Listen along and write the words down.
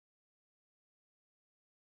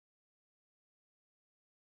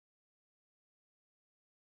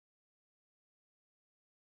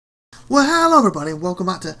Well, hello everybody, and welcome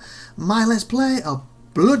back to my Let's Play of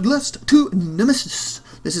BloodLust 2 Nemesis.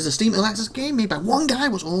 This is a Steam Early Access game made by one guy,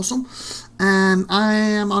 was awesome, and I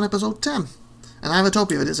am on episode 10. And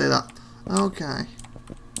IVATOPIA, I did say that. Okay.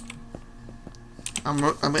 I'm a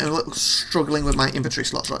little struggling with my inventory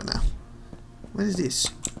slots right now. What is this?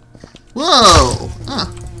 Whoa!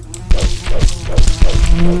 Ah.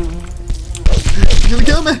 You're gonna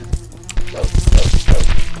kill me!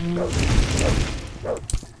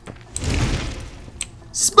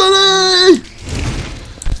 Spinny!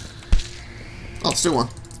 Oh, still one.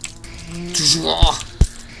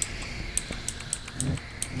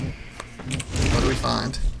 What do we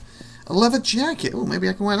find? A leather jacket. Oh, maybe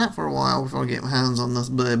I can wear that for a while before I get my hands on this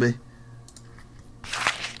baby.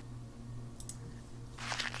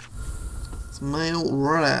 It's male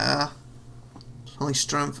rare. Only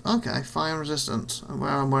strength. Okay, fire resistance. And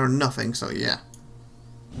where I'm wearing nothing, so yeah.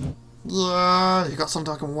 Yeah, you got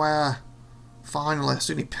something I can wear. Finally, I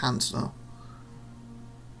still need pants though.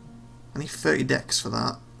 I need 30 decks for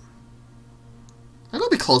that. I gotta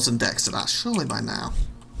be close in decks to that, surely by now.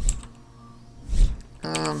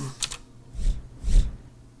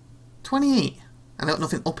 28. I got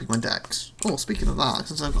nothing upping my decks. Oh, speaking of that,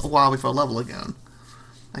 since I've got a while before I level again,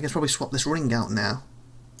 I guess probably swap this ring out now.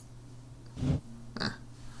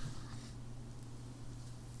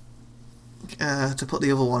 To put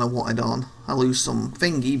the other one I wanted on, I lose some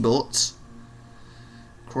thingy, but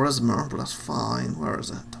charisma, but that's fine. Where is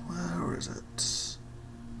it? Where is it?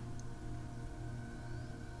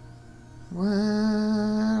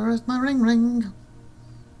 Where is my ring?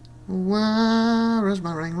 Where is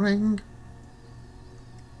my ring?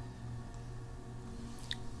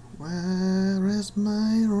 Where is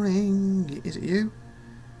my ring? Is it you?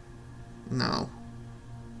 No.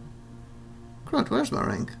 Crud, where's my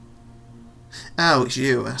ring? Oh, it's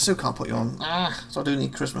you. I still can't put you on. So I do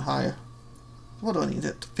need charisma higher. What do I need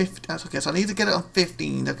it? 50. Okay, so I need to get it on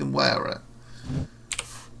 15. I can wear it.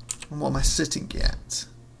 And what am I sitting at?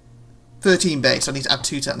 13 base. So I need to add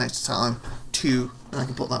 2 to that next time. 2, and I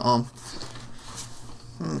can put that on.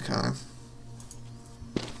 Okay.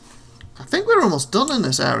 I think we're almost done in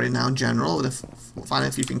this area now in general. We'll find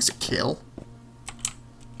a few things to kill.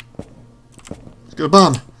 Let's go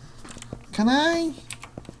bomb. Can I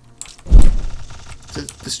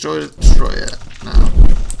destroy it? No.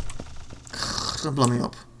 It's gonna blow me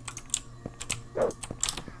up.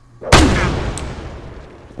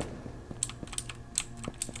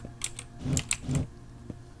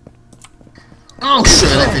 Oh shit,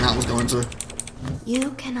 I didn't think that was going to.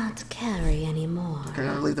 You cannot carry anymore. Okay, I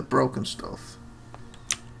gotta leave the broken stuff.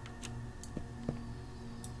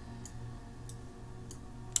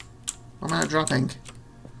 What am I dropping?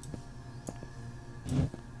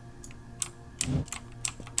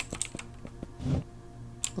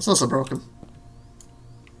 That's also broken.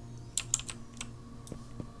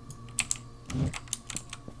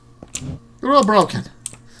 They're all broken.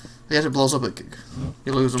 I guess it blows up,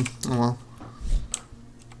 you lose them. Oh well.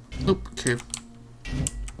 Oop, okay.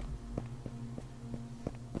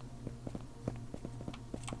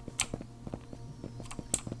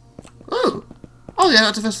 Oh! Oh yeah,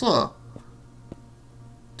 that's the first floor.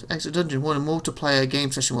 To exit dungeon, when a multiplayer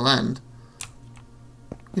game session will end.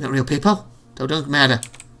 You're not real people. Don't matter.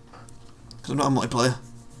 Because I'm not a multiplayer.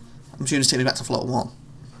 I'm sure it's taking me back to floor 1.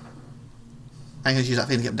 I can use that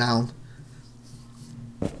thing to get down.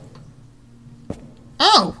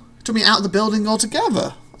 Oh! It took me out of the building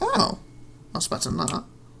altogether. Oh. That's better than that.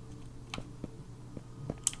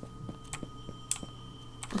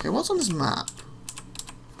 Okay, what's on this map?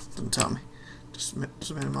 Doesn't tell me. Just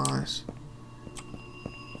minimize.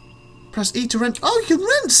 Press E to rent. Oh, you can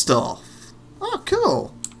rent stuff! Oh,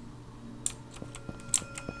 cool.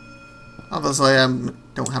 Obviously,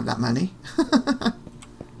 don't have that many.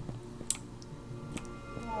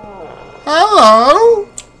 Hello!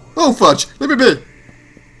 Oh, fudge! Let me be!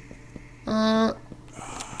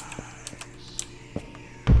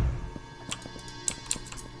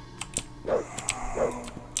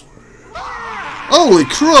 Holy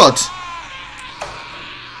crud!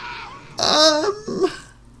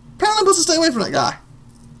 Apparently I'm supposed to stay away from that guy.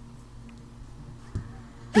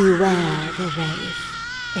 Beware the wraith.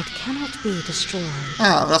 It cannot be destroyed.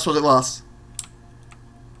 Ah, that's what it was.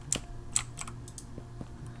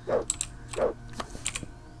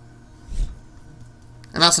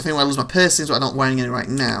 And that's the thing where I lose my piercings, but I'm not wearing any right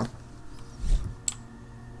now.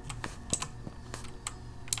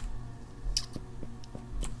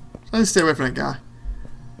 So let's stay away from that guy.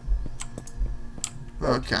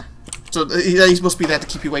 Okay. So he must be there to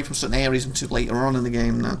keep you away from certain areas until later on in the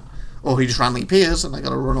game now. Or he just randomly appears and I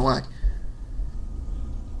gotta run away.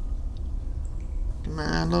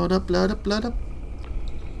 on, load up, load up, load up.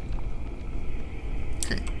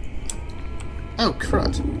 Okay. Oh,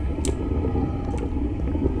 crud.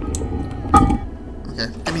 Okay,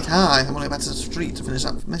 get me high. I want to go back to the street to finish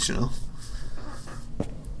that mission off. Do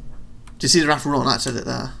you see the raft run? I said it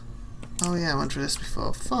there. Oh yeah, I went through this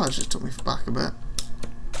before. Fudge, it took me back a bit.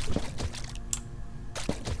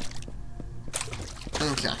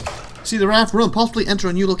 Okay. See the raft run, possibly enter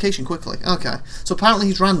a new location quickly. Okay. So apparently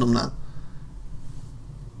he's random now.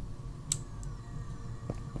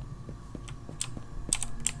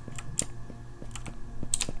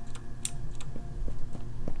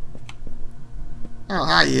 Oh,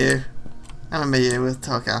 hi you. I'm a you, we'll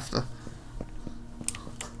talk after.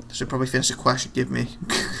 I should probably finish the quest you give me.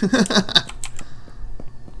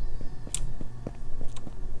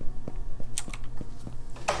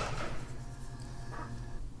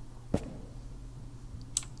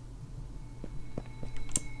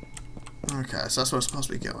 Okay, so that's where I'm supposed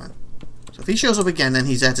to be going. So if he shows up again, then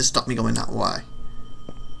he's there to stop me going that way.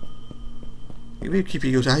 You better keep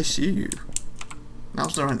your I see you.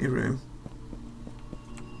 Now's the empty room.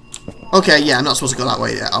 Okay, yeah, I'm not supposed to go that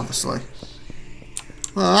way yet, obviously.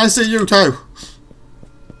 Well, I see you too.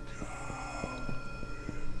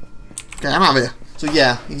 Okay, I'm out of here. So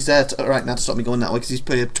yeah, he's there right now to stop me going that way because he's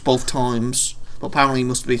played it both times. But apparently he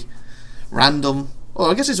must be random.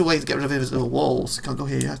 Oh, I guess there's a way to get rid of his little walls. Can't go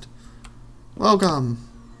here yet. Welcome.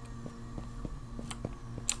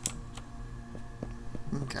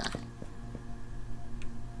 Okay.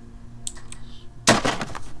 Can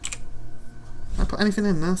I put anything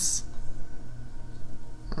in this?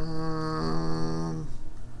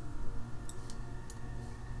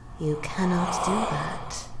 You cannot do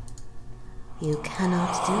that. You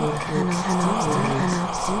cannot do that. You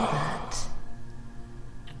cannot do that.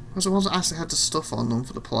 Because the ones that actually had the stuff on them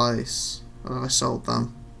for the place. Or have I sold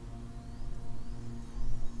them?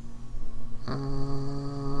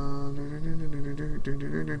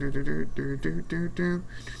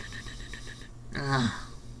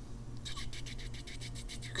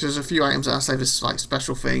 Because there's a few items that I say this like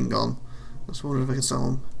special thing on. I was wondering if I can sell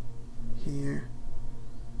them here.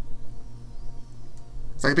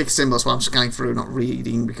 It's like a big symbol, that's why I'm scanning through, not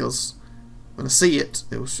reading, because when I see it,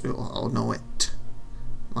 I'll know it.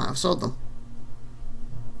 Might have sold them.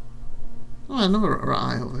 Oh, another rat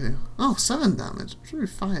eye over here. Oh, 7 damage. True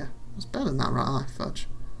fire. That's better than that rat eye, fudge.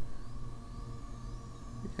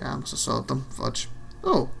 Yeah, I must have sold them, fudge.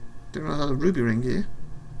 Oh, didn't realize I had a ruby ring here.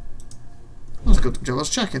 That was a good job, I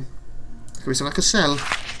was checking. Could be something I could sell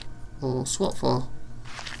or swap for.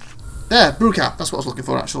 There, brew cap. That's what I was looking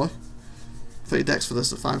for actually. 30 decks for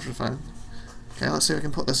this, 5 for 5. Okay, let's see if I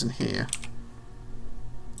can put this in here.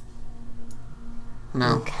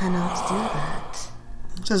 No. You cannot do that.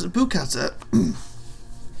 It says Bukat it. And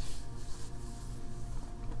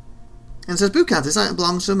it says Bukat, this item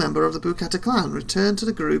belongs to a member of the Bukata clan. Return to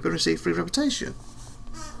the group and receive free reputation.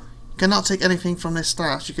 You cannot take anything from this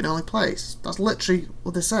stash, you can only place. That's literally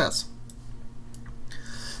what this says.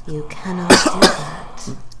 You cannot do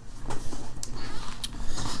that.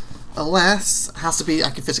 Unless it has to be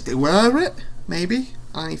I can physically wear it, maybe.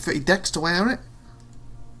 I need 30 decks to wear it.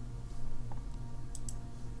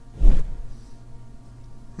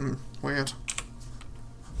 Weird.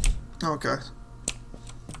 Okay.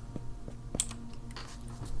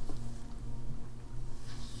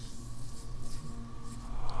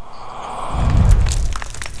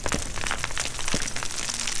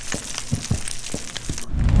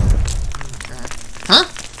 Huh?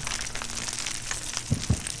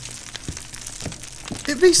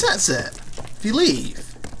 It resets it if you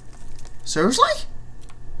leave. Seriously?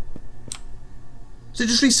 So it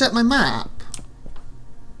just reset my map?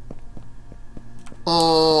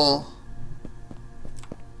 Or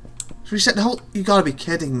reset the whole? You gotta be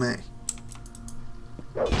kidding me.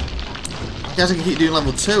 I guess I can keep doing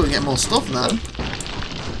level 2 and get more stuff then.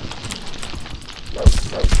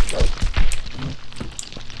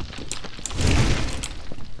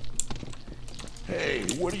 Hey,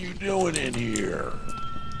 what are you doing in here?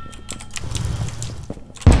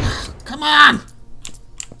 Come on!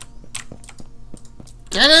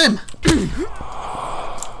 Get him!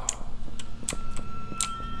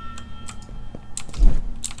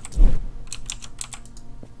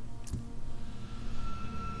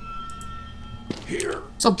 Here.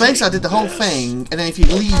 So basically I did the whole thing, and then if you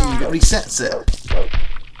leave, it resets it.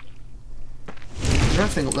 There's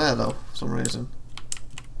everything up there though, for some reason.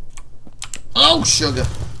 Oh, sugar!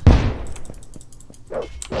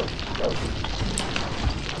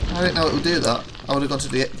 I didn't know it would do that. I would have gone to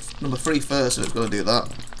the number 3 first if it was going to do that.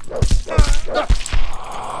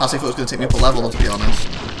 That's if it was going to take me up a level, to be honest.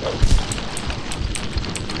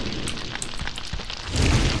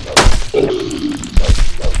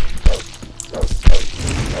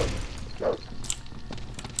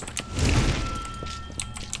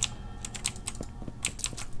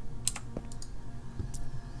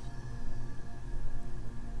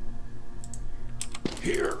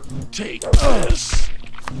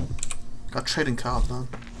 Got a trading card then.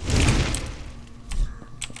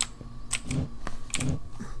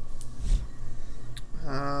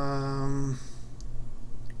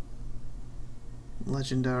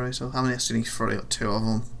 Legendary, so how many do you need? 3, got 2 of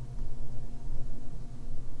them.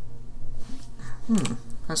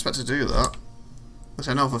 I expect to do that. Which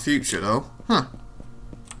I know for future though. Huh.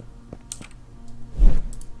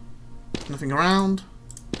 Nothing around.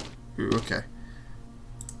 Ooh, okay.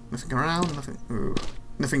 Nothing around, nothing. Ooh.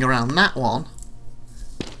 Nothing around that one.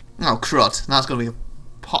 Oh, crud. Now it's going to be a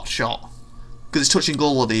pot shot. Because it's touching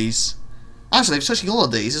all of these. Actually, if it's touching all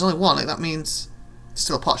of these, there's only one. Like, that means it's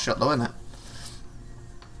still a pot shot, though, isn't it?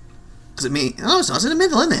 Because it means. No, it's not. It's in the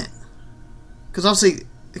middle, isn't it? Because obviously,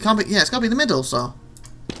 it can't be. Yeah, it's got to be in the middle, so.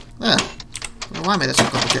 Yeah. I don't know why I made it so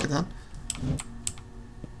complicated then.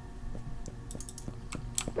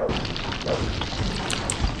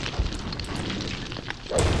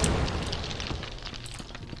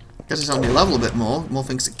 Guess it's on your level a bit more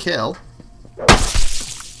things to kill.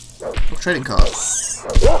 Oh, trading cards.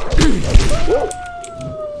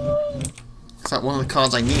 Is that one of the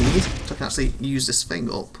cards I need so I can actually use this thing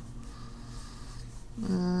up?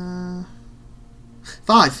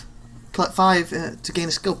 5. Collect 5 to gain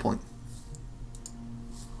a skill point.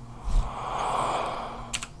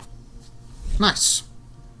 Nice.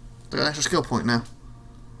 I got an extra skill point now.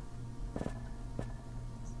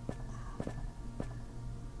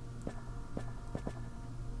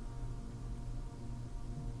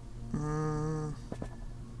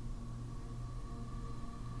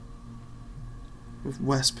 With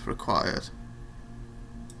Wesp required.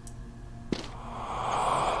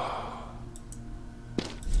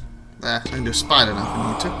 There, I can do a spider now if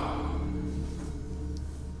I need to.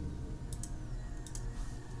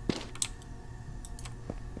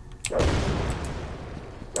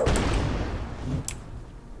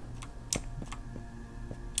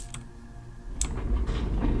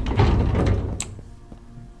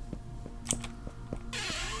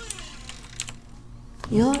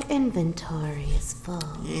 Your inventory is full.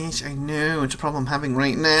 Yes, I know. It's a problem I'm having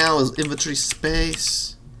right now is inventory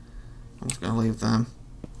space. I'm just gonna leave them.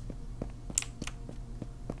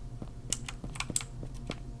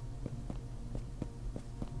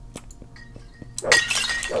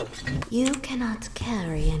 You cannot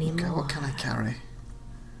carry anymore. Okay, what can I carry?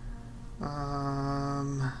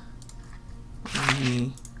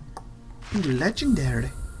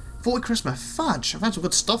 Legendary. 40 Christmas fudge. I've had some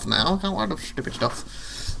good stuff now. I can't wear the stupid stuff.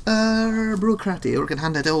 Bureaucratic, we can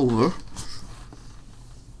hand it over.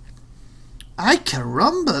 Ay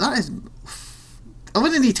caramba, that is. Other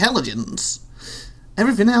than intelligence,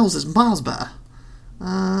 everything else is miles better.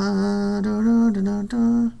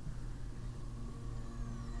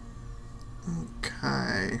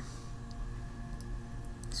 Okay.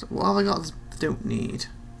 So what have I got that I don't need?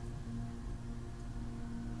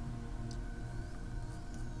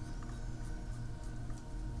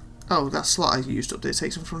 Oh, that slot I used up. Did it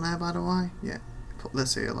take some from there, by the way? Yeah. Put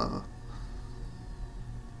this here, lever.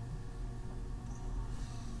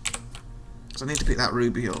 So I need to pick that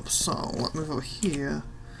ruby up. So, let's move over here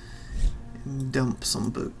and dump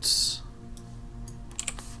some boots.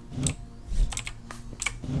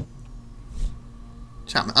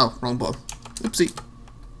 Chapman. Oh, wrong button. Oopsie.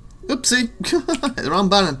 Oopsie. The wrong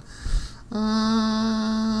button.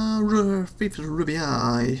 Fifth ruby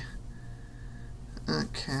eye.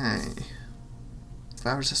 Okay.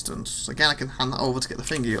 Fire resistance. Again, I can hand that over to get the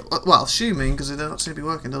thingy up. Well, assuming, because it doesn't seem to be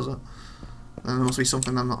working, does it? Then there must be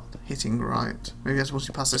something I'm not hitting right. Maybe I'm supposed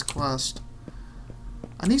to pass this quest.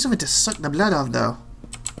 I need something to suck the blood off, though.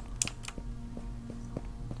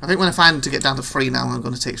 I think when I find to get down to 3 now, I'm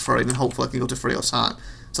going to take 3, and hopefully I can go to 3 or time.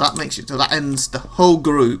 So that makes it, so that ends the whole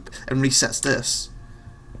group and resets this.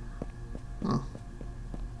 Oh.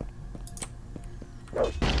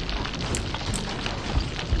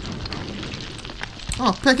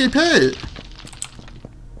 Oh, Pecky Pig!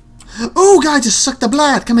 Oh, guy, just suck the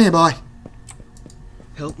blood! Come here, boy!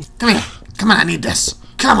 Help me. Come here! Come on, I need this!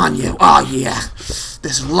 Come on, you! Oh, yeah!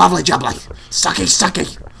 This lovely jubbly! Sucky,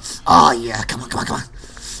 sucky! Oh, yeah! Come on, come on, come on!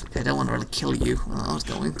 Okay, I don't want to really kill you. Well, I was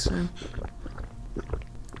going to.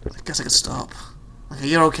 I guess I could stop. Okay,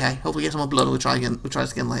 you're okay. Hopefully get some more blood and we'll try again. We'll try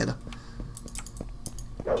this again later.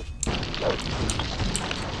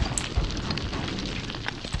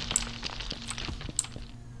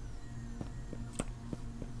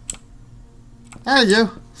 Hey, you!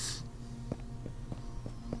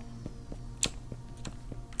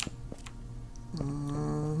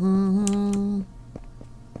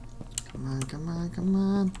 Come on, come on, come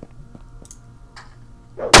on.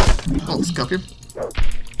 Oh, scorpion.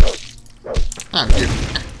 Oh, dude.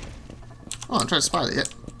 Oh, I'm trying to spot it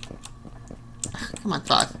yet. Come on,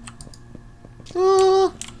 5.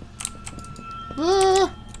 Ah.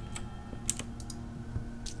 Ah.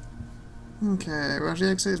 Okay, where's the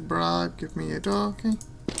exit? Bribe, give me a door key.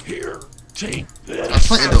 Here, take this. That's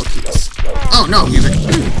plenty of door keys. Oh no, you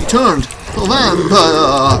turned. Oh,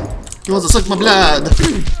 vampire! He wants to suck my blood.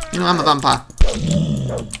 You know I'm a vampire.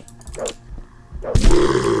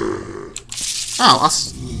 Oh,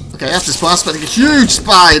 that's... Okay, that's this part. Like a huge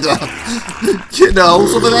spider! You know,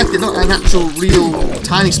 something like not an actual, real,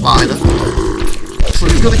 tiny spider. So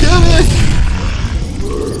he's gonna kill me!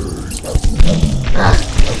 Ah.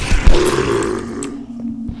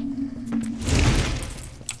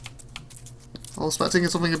 I was expecting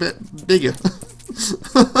something a bit bigger.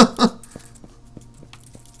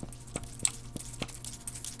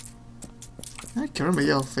 I can't remember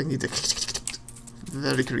your thingy.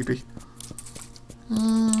 Very creepy.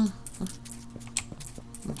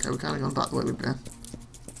 Okay, we're kind of going back the way we've been.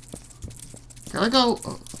 Can I go?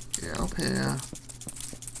 Oh, yeah, up here.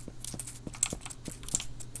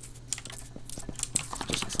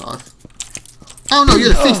 Just a 5. Oh no, you're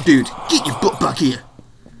the 5th dude. Get your butt back here.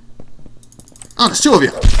 Oh, there's 2 of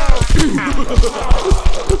you.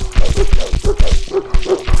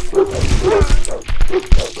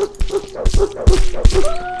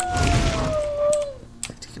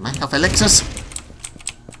 Taking my health elixirs.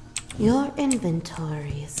 Your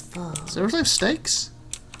inventory is full. Seriously, stakes?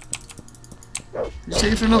 You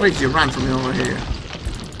say for no reason you ran from me over here.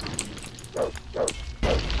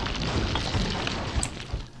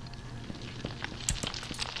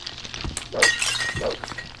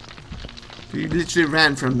 You literally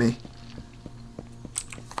ran from me.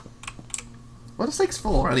 What are stakes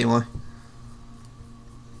for, anyway?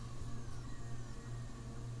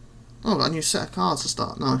 Oh, got a new set of cards to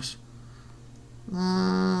start. Nice.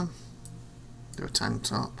 Do a tank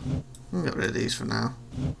top. I'll get rid of these for now.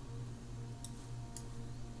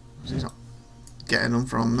 He's not getting them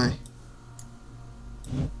from me.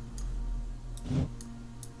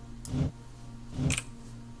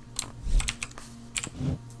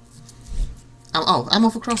 Oh, ammo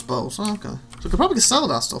for crossbows. Oh, okay. So I could probably sell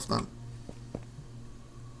that stuff then.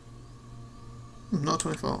 Not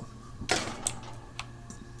 24.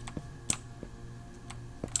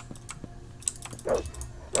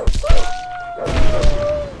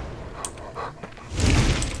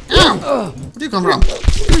 Ow! Where do you come from?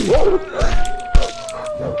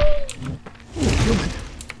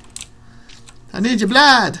 I need your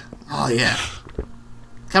blood! Oh yeah.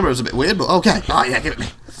 Camera was a bit weird, but okay. Oh yeah, give it me.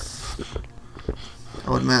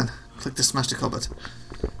 Oh man. Click to smash the cupboard.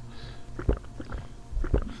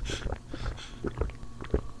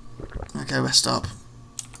 Okay, rest up.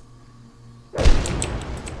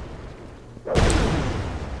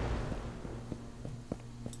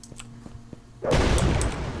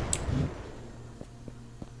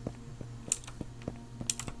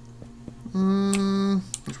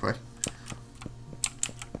 Which way?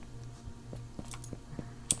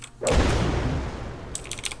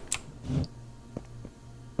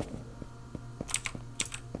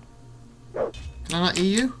 Can I not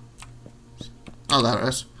EU? Oh, there it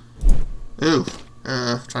is. Ooh.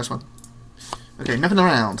 Try this one. Okay, nothing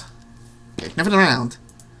around. Okay, nothing around.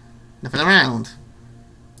 Nothing around.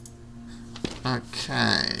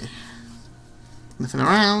 Okay. Nothing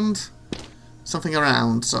around. Something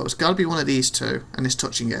around. So it's got to be one of these two, and it's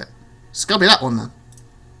touching it. It's got to be that one then.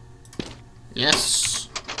 Yes.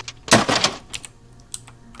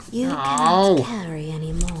 You can't carry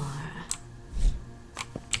anymore.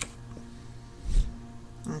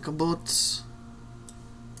 Ankle boots.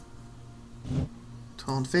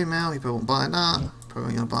 Torn female, you probably won't buy that.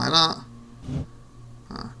 Probably gonna buy that.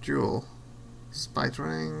 Jewel. Spite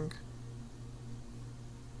ring.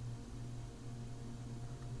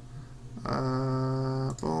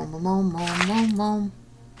 Boom, boom, boom, boom, boom, boom.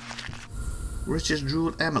 Richest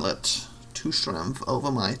jeweled amulet. 2 strength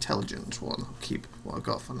over my intelligence one. I'll keep what I've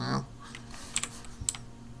got for now.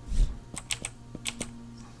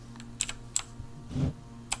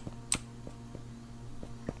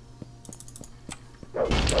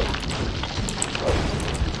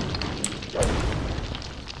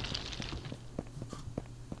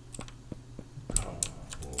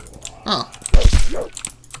 Oh.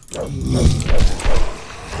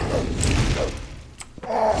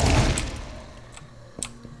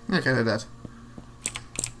 Okay, they're dead.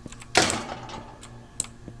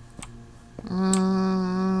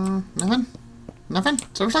 Nothing? Nothing?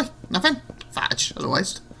 Seriously? Nothing? Fudge, that's a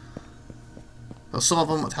waste. Well, some of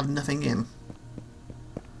them have nothing in.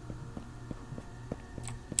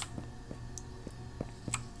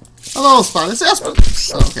 Hello, spider. See, that's... Oh,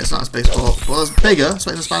 okay, it's not a space ball. Well, it's bigger. It's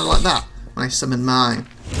like a spider like that. when I summon mine.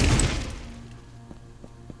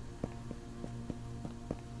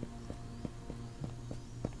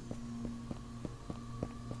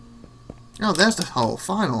 Oh, there's the hole,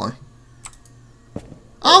 finally.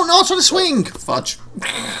 Oh no, it's trying to swing! Fudge.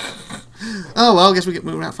 Oh well, I guess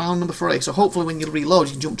we're at found number 3. So hopefully when you reload,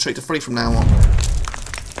 you can jump straight to 3 from now on.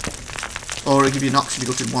 Or it'll give you an option to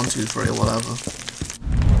go to 1, 2, 3 or whatever.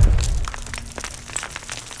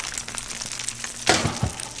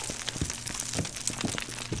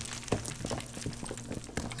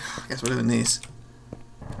 I guess we're doing these.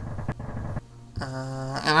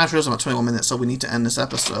 And I realised I'm at 21 minutes, so we need to end this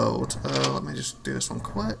episode. Let me just do this one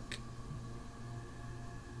quick.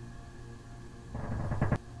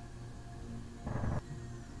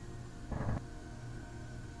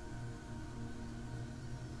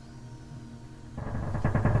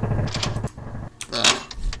 There.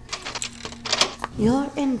 Your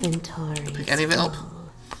inventory. Pick any of it up.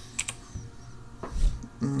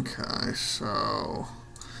 Okay, so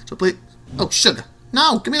please. Oh, sugar.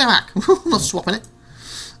 No, give me that back. I'm not swapping it.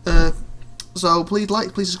 So please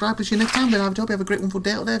like, please subscribe, please see you next time. But I hope you have a great wonderful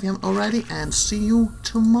day out there if you haven't already, and see you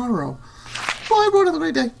tomorrow. Bye everyone, have a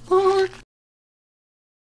great day. Bye.